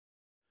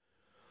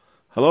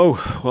Hello,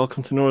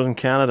 welcome to Northern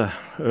Canada,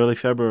 early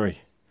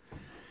February.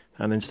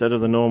 And instead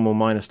of the normal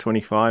minus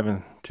 25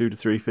 and 2 to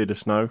 3 feet of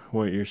snow,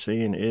 what you're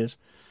seeing is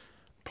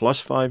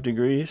plus 5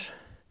 degrees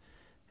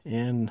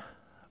and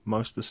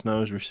most of the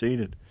snow is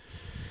receded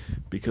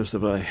because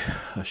of a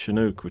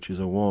Chinook, which is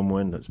a warm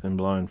wind that's been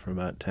blowing for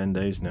about 10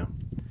 days now.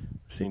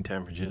 We've seen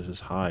temperatures as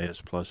high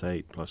as plus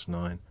 8, plus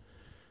 9,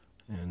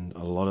 and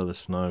a lot of the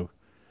snow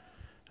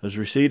has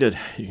receded.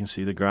 You can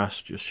see the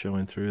grass just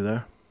showing through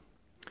there.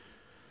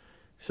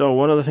 So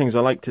one of the things I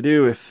like to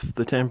do if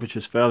the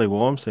temperature's fairly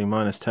warm, say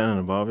minus 10 and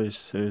above,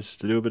 is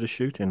to do a bit of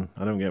shooting.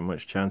 I don't get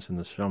much chance in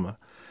the summer,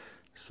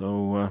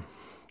 so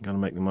got to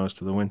make the most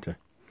of the winter.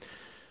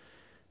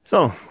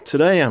 So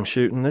today I'm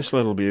shooting this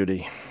little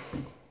beauty,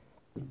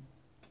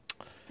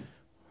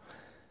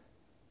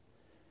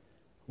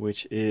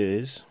 which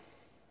is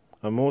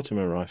a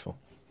Mortimer rifle.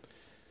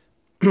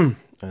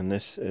 And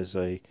this is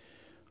a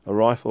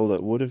rifle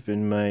that would have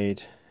been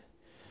made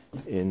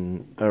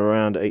in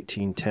around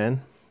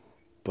 1810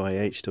 by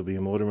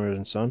H.W. Mortimer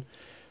and Son,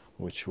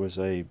 which was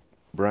a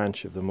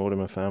branch of the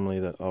Mortimer family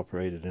that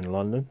operated in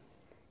London.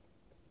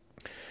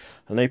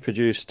 And they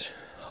produced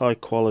high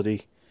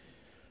quality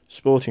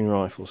sporting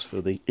rifles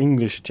for the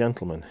English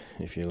gentleman,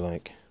 if you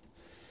like.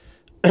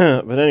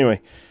 But anyway,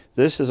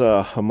 this is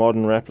a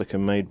modern replica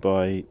made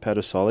by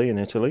Pedersoli in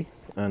Italy,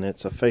 and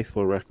it's a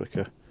faithful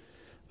replica,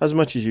 as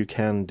much as you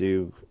can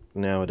do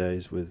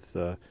nowadays with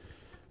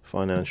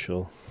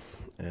financial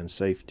and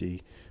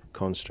safety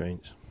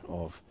constraints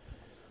of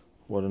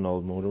what an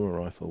old Mortimer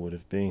rifle would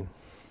have been.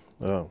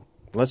 Oh,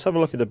 let's have a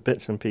look at the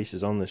bits and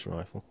pieces on this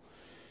rifle,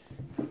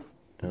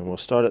 and we'll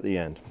start at the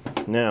end.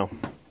 Now,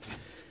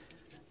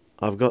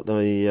 I've got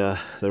the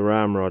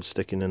ramrod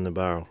sticking in the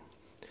barrel,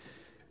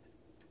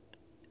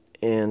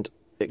 and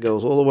it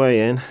goes all the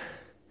way in.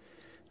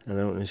 I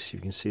don't know if you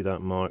can see that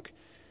mark.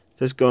 If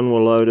this gun were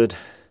loaded,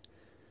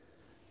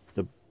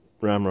 the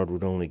ramrod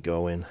would only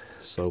go in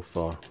so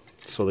far,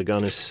 so the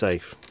gun is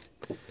safe.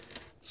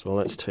 So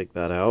let's take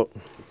that out.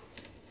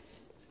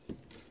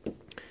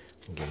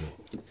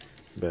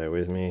 Bear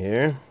with me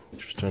here,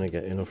 just trying to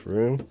get enough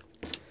room.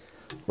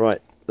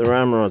 Right, the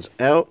ramrod's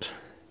out,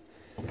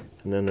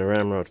 and then the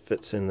ramrod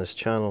fits in this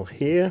channel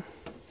here.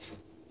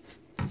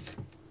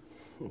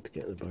 Let's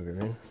get the bugger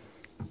in.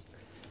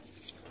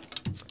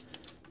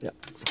 Yeah,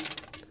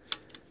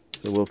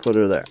 so we'll put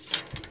her there.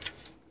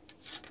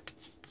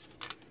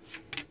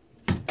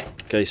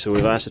 Okay, so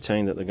we've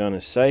ascertained that the gun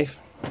is safe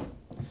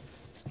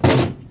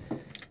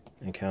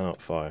and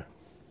cannot fire.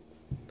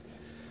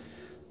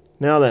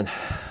 Now then,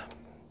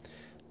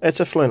 it's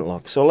a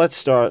flintlock, so let's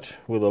start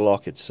with the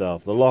lock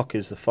itself. The lock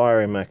is the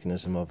firing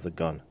mechanism of the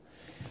gun,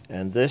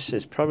 and this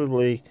is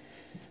probably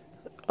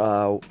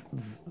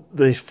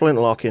the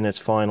flintlock in its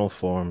final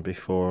form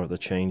before the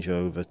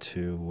changeover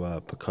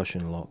to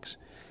percussion locks.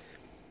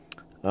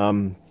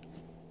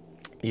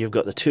 You've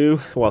got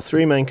the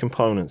three main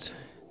components.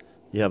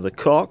 You have the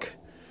cock,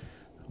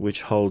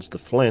 which holds the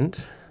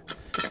flint.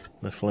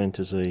 The flint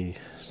is a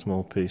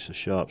small piece of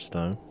sharp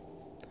stone.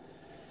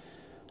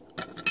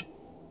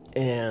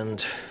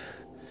 And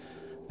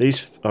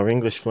these are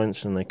English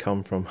flints, and they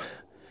come from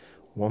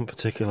one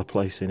particular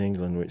place in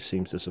England which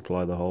seems to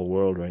supply the whole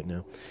world right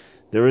now.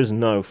 There is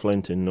no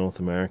flint in North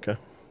America.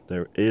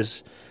 There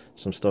is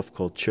some stuff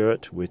called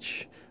chert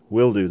which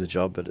will do the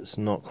job, but it's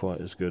not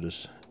quite as good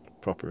as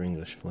proper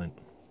English flint.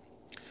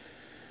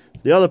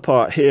 The other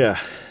part here,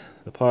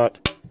 the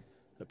part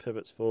that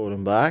pivots forward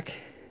and back,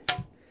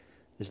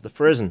 is the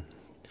frizzen,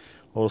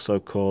 also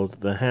called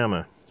the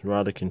hammer.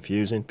 Rather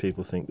confusing.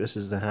 People think this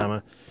is the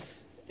hammer.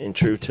 In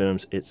true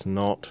terms, it's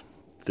not.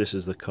 This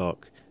is the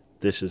cock,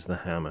 this is the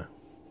hammer,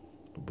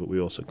 but we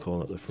also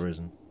call it the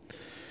frizzen.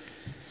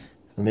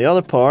 And the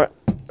other part,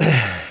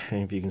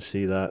 if you can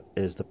see that,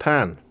 is the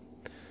pan.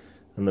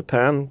 And the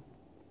pan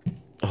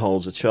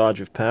holds a charge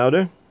of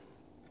powder,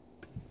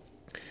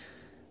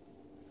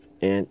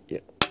 and you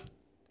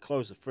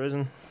close the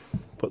frizzen,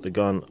 put the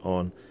gun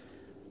on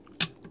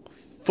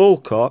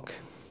full cock,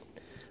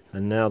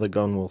 and now the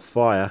gun will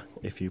fire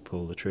if you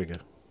pull the trigger.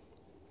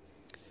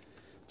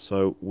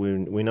 So we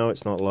know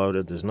it's not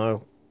loaded, there's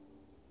no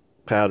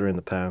powder in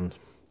the pan,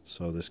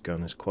 so this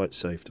gun is quite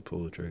safe to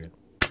pull the trigger.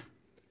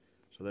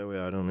 So there we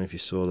are. I don't know if you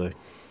saw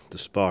the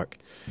spark.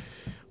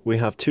 We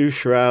have two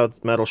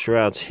metal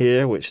shrouds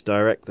here which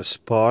direct the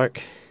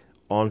spark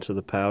onto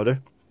the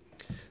powder.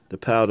 The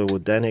powder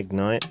would then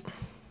ignite.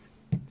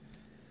 I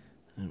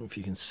don't know if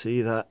you can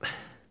see that.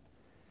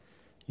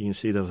 You can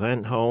see the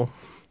vent hole.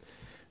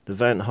 The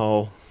vent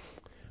hole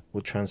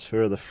will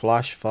transfer the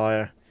flash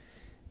fire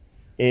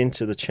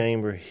into the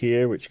chamber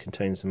here, which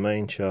contains the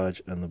main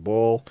charge and the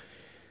ball.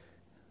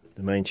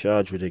 The main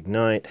charge would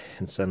ignite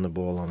and send the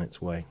ball on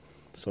its way.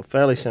 So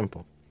fairly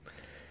simple,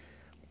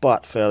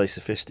 but fairly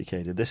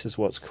sophisticated. This is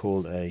what's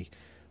called a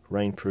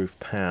rainproof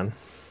pan,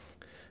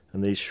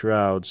 and these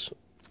shrouds,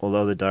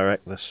 although they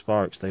direct the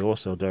sparks, they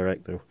also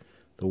direct the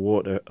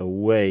water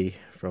away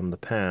from the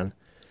pan.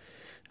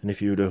 And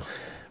if you were to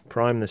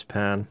prime this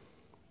pan,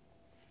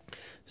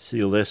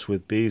 seal this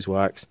with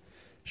beeswax,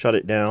 shut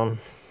it down,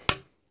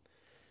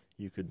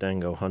 you could then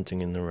go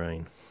hunting in the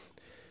rain.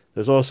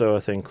 There's also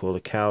a thing called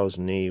a cow's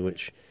knee,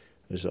 which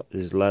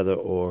is leather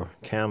or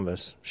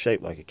canvas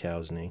shaped like a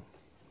cow's knee,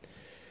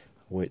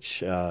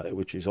 which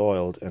is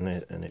oiled, and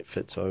it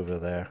fits over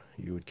there.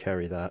 You would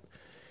carry that,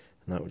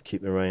 and that would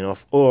keep the rain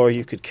off. Or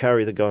you could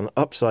carry the gun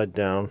upside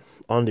down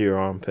under your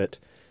armpit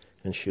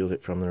and shield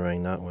it from the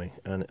rain that way,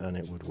 and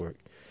it would work.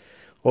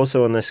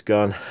 Also on this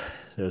gun,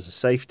 there's a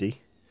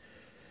safety,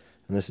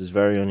 and this is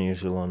very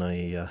unusual on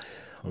a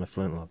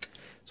flintlock.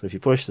 So if you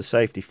push the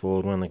safety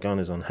forward when the gun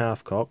is on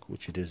half cock,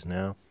 which it is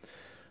now,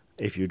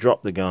 if you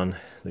drop the gun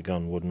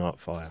would not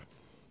fire.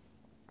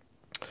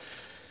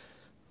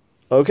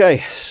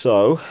 Okay,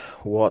 so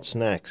what's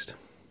next?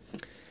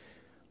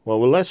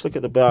 Well, let's look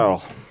at the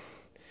barrel.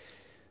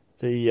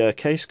 The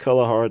case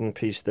color hardened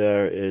piece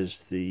there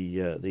is the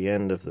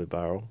end of the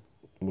barrel,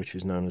 which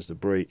is known as the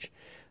breech,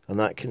 and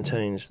that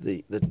contains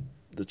the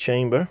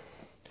chamber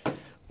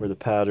where the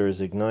powder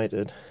is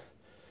ignited.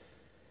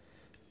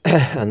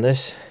 And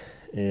this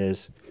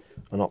is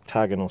an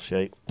octagonal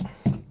shape.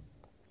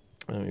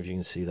 I don't know if you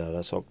can see that.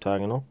 That's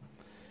octagonal.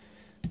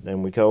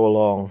 Then we go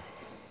along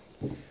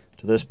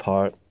to this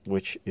part,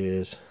 which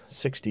is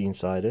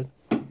 16-sided,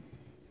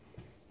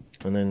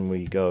 and then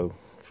we go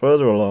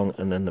further along,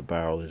 and then the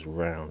barrel is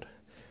round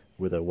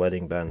with a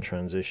wedding band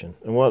transition.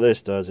 And what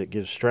this does, it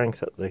gives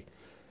strength at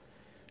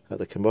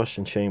the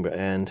combustion chamber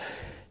end,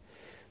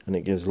 and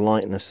it gives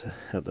lightness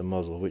at the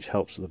muzzle, which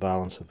helps the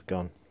balance of the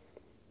gun.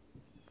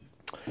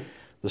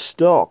 The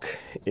stock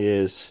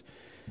is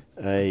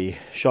a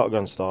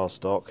shotgun style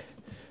stock,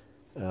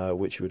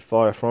 which you would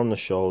fire from the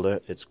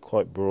shoulder. It's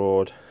quite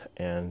broad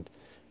and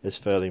it's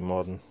fairly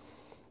modern,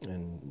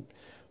 and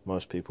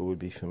most people would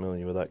be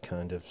familiar with that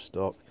kind of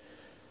stock.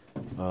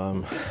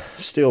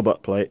 Steel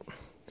butt plate.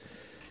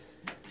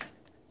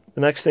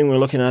 The next thing we're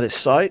looking at is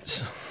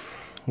sights.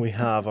 We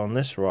have on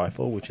this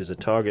rifle, which is a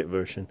target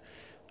version,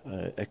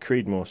 a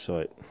Creedmoor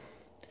sight,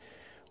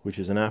 which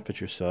is an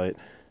aperture sight,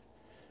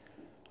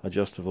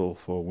 adjustable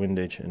for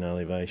windage and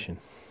elevation.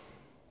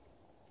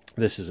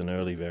 This is an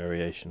early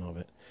variation of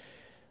it.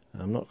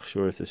 I'm not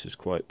sure if this is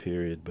quite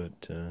period,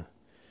 but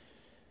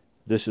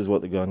this is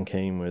what the gun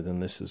came with,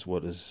 and this is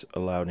what is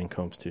allowed in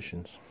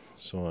competitions.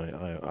 So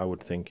I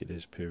would think it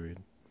is period.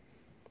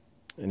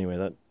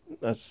 Anyway,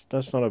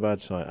 that's not a bad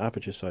sight.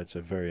 Aperture sights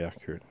are very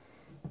accurate.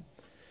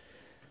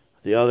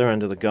 At the other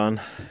end of the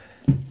gun,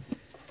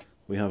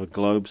 we have a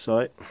globe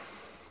sight.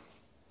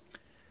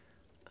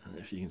 And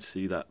if you can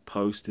see that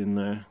post in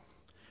there,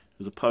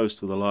 there's a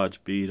post with a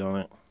large bead on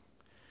it.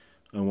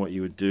 And what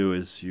you would do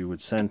is you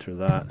would center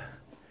that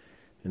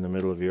in the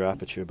middle of your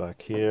aperture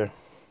back here,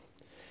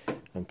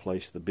 and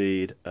place the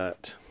bead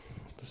at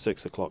the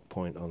 6 o'clock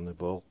point on the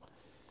bull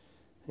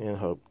and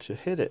hope to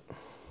hit it.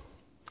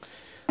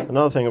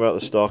 Another thing about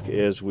the stock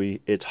is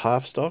it's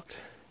half stocked.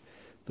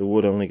 The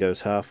wood only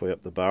goes halfway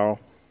up the barrel.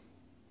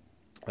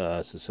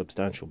 It's a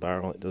substantial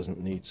barrel. It doesn't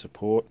need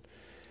support.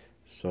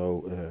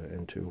 So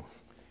and to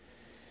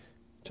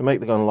make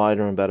the gun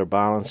lighter and better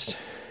balanced,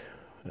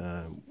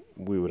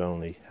 we would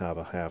only have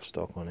a half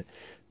stock on it.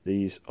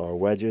 These are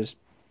wedges.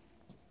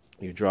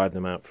 You drive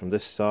them out from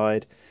this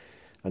side,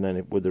 and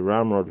then with the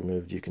ramrod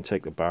removed, you can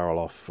take the barrel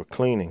off for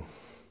cleaning.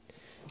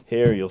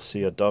 Here you'll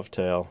see a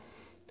dovetail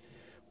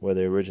where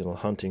the original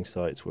hunting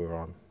sights were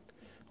on.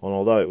 And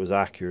although it was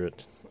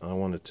accurate, I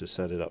wanted to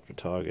set it up for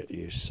target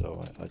use,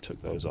 so I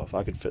took those off.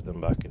 I could fit them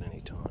back at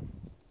any time.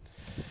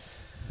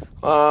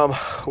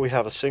 We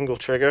have a single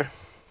trigger.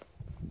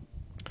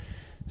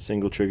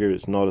 Single trigger,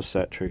 it's not a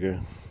set trigger,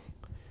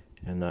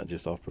 and that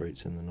just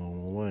operates in the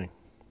normal way.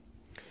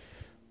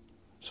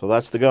 So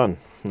that's the gun.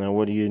 Now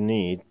what do you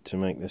need to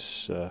make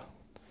this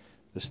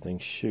thing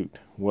shoot?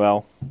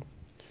 Well,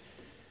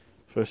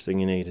 first thing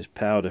you need is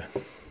powder.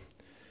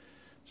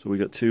 So we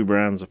got two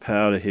brands of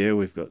powder here.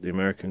 We've got the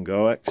American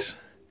Goex,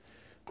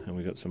 and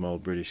we got some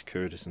old British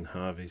Curtis and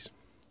Harveys.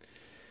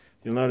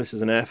 You'll notice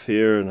there's an F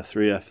here and a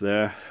 3F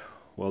there.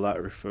 Well,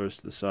 that refers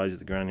to the size of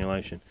the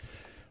granulation.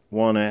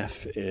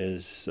 1F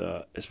is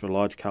for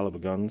large caliber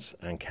guns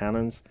and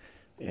cannons,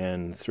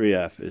 and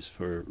 3F is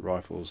for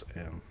rifles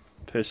and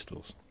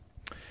pistols.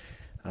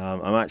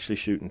 I'm actually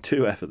shooting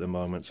 2F at the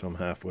moment, so I'm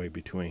halfway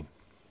between.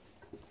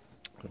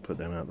 I'll put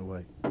them out of the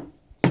way.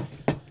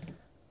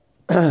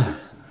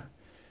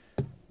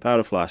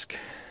 Powder flask.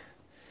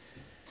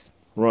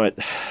 Right,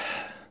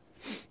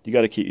 you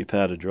got to keep your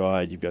powder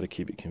dried. You've got to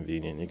keep it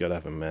convenient. You've got to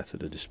have a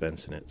method of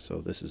dispensing it. So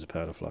this is a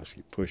powder flask.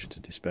 You push to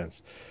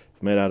dispense.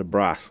 It's made out of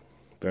brass.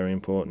 Very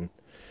important.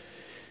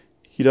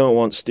 You don't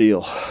want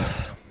steel.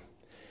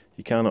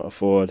 You cannot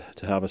afford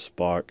to have a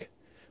spark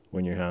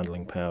when you're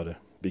handling powder,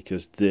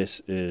 because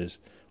this is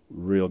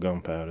real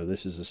gunpowder.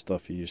 This is the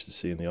stuff you used to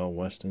see in the old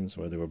westerns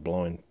where they were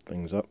blowing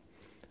things up.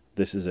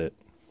 This is it.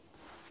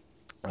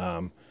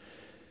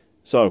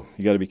 So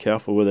you got to be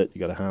careful with it. You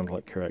got to handle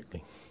it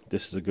correctly.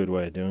 This is a good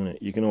way of doing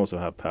it. You can also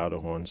have powder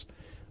horns,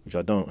 which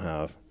I don't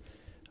have.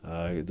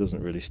 It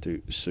doesn't really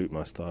suit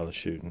my style of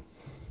shooting.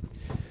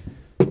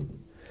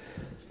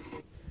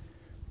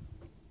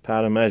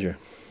 Powder measure.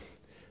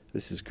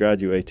 This is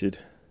graduated.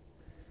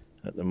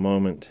 At the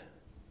moment,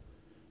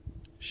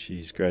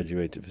 she's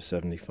graduated for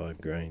 75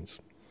 grains.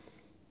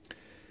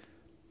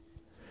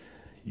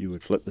 You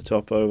would flip the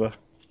top over,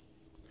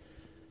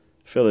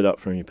 fill it up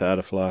from your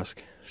powder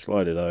flask,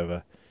 slide it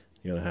over.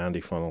 You got a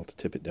handy funnel to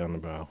tip it down the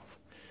barrel.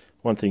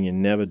 One thing you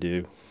never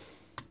do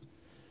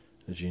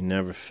is you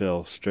never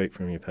fill straight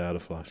from your powder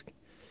flask,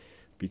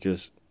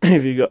 because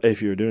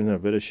if you're doing a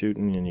bit of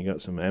shooting and you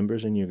got some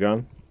embers in your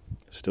gun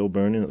still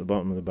burning at the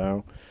bottom of the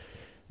barrel,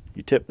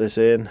 you tip this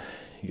in,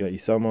 you got your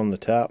thumb on the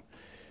tap,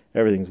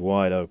 everything's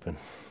wide open.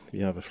 If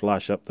you have a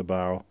flash up the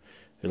barrel,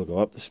 it'll go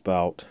up the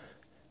spout,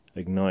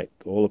 ignite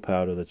all the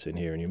powder that's in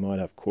here, and you might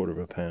have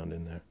 1/4 pound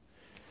in there.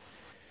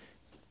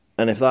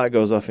 And if that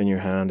goes off in your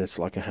hand, it's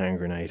like a hand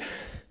grenade,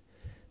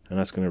 and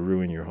that's going to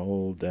ruin your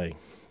whole day.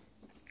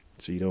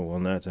 So you don't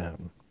want that to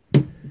happen.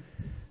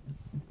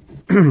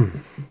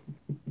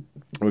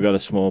 We've got a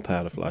small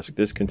powder flask.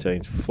 This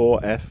contains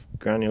 4F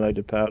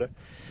granulated powder,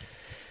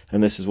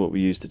 and this is what we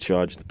use to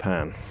charge the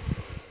pan.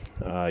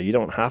 You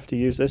don't have to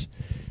use this.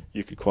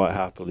 You could quite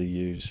happily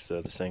use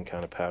the same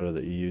kind of powder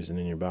that you're using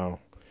in your barrel.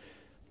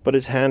 But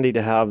it's handy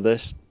to have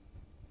this.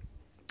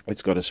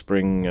 It's got a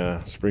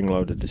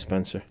spring-loaded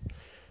dispenser,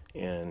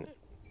 and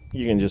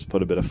you can just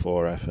put a bit of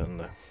 4F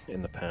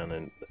in the pan,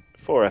 and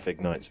 4F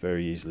ignites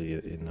very easily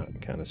in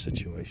that kind of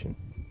situation.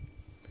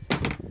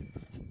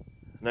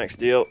 Next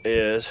deal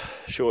is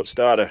short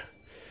starter.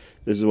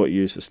 This is what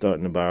you use for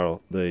starting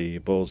the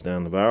balls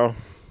down the barrel.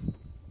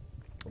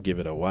 Give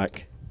it a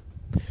whack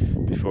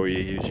before you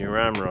use your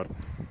ramrod.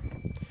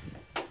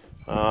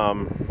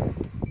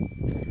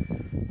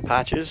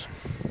 Patches.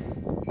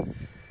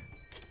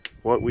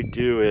 What we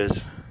do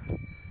is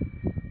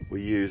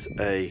we use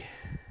a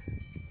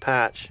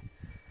patch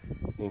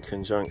in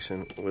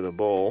conjunction with a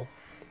ball.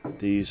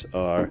 These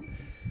are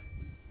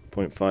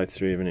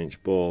 0.53 of an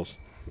inch balls,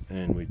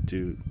 and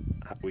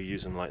we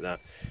use them like that.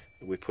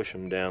 We push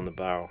them down the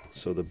barrel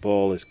so the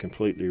ball is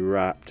completely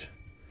wrapped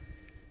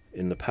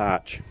in the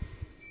patch.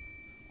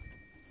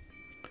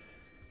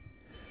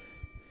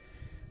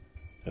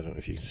 I don't know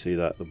if you can see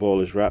that. The ball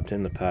is wrapped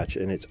in the patch,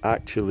 and it's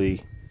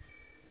actually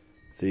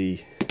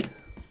the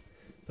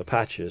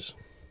patches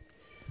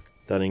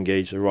that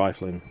engage the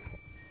rifling.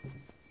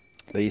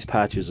 These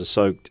patches are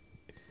soaked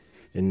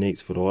in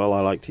neat's foot oil.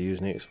 I like to use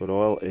neat's foot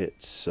oil.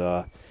 It's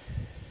a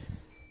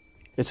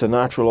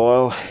natural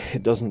oil.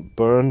 It doesn't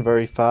burn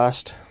very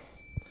fast,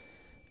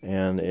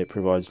 and it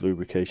provides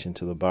lubrication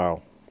to the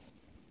barrel.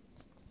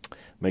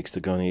 Makes the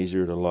gun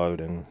easier to load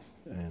and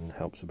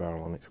helps the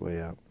barrel on its way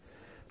out.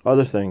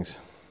 Other things,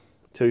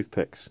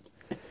 toothpicks.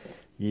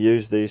 You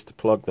use these to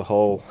plug the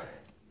hole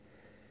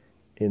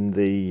in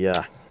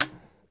the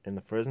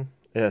frizzen.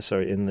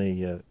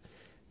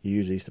 You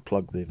use these to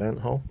plug the vent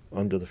hole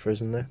under the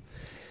frizzen there.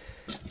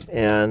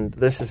 And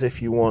this is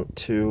if you want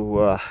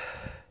to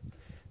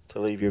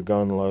leave your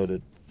gun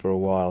loaded for a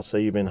while.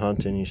 Say you've been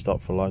hunting, you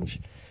stop for lunch,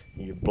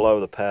 you blow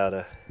the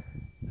powder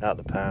out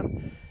the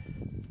pan,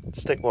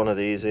 stick one of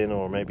these in,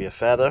 or maybe a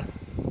feather,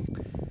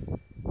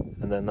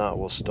 and then that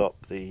will stop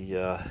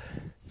the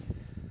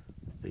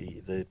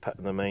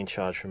main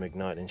charge from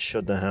igniting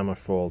should the hammer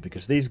fall,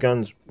 because these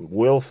guns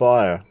will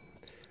fire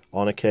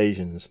on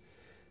occasions.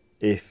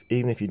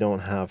 Even if you don't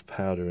have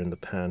powder in the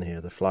pan here,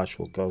 the flash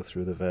will go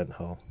through the vent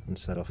hole and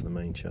set off the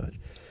main charge.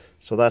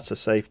 So that's a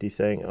safety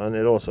thing, and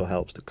it also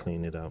helps to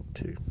clean it out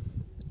too.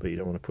 But you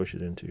don't want to push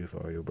it in too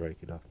far, you'll break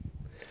it off.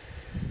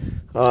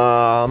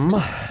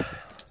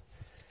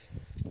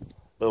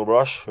 Little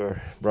brush for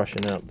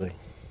brushing out the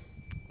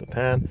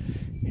pan,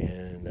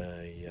 and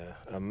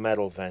a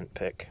metal vent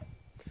pick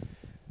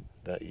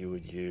that you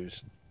would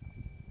use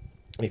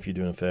if you're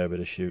doing a fair bit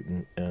of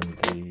shooting and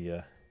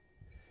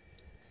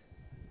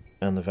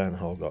the vent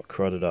hole got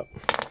crudded up.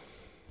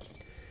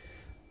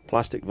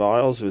 Plastic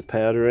vials with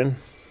powder in,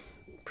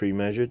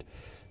 pre-measured,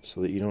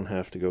 so that you don't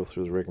have to go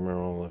through the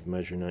rigmarole of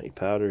measuring out your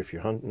powder if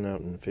you're hunting out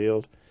in the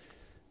field,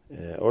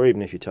 or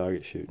even if you're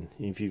target shooting.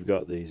 If you've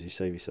got these, you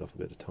save yourself a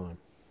bit of time.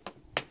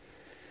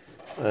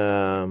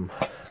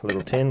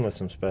 Little tin with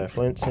some spare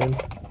flints in.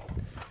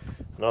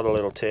 Another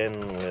little tin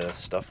with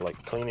stuff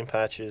like cleaning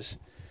patches,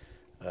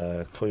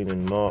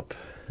 cleaning mop,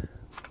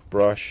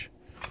 brush,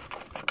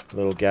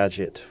 little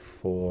gadget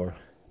for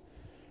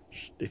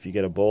if you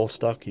get a ball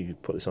stuck, you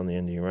put this on the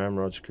end of your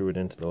ramrod, screw it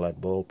into the lead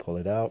ball, pull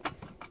it out.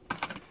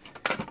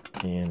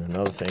 And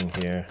another thing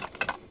here,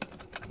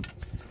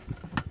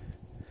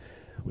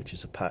 which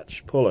is a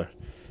patch puller.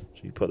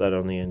 So you put that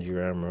on the end of your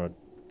ramrod,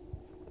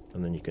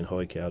 and then you can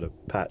hike out a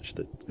patch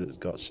that's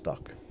got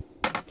stuck.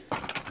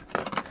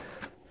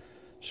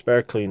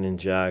 Spare cleaning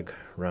jag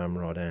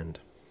ramrod end.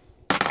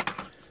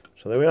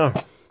 So there we are.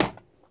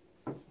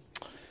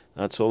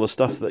 That's all the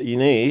stuff that you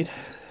need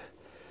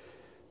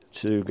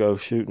to go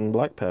shooting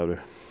black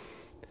powder.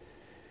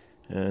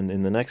 And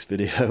in the next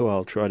video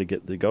I'll try to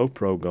get the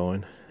GoPro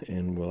going,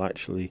 and we'll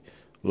actually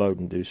load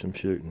and do some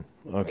shooting.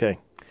 Okay,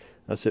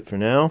 that's it for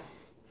now.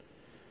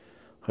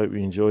 Hope you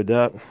enjoyed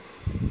that.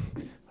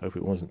 Hope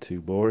it wasn't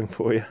too boring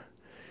for you,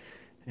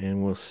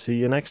 and we'll see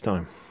you next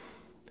time.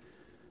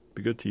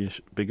 Be good to you.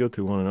 Be good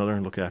to one another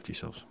and look after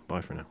yourselves.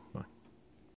 Bye for now. Bye.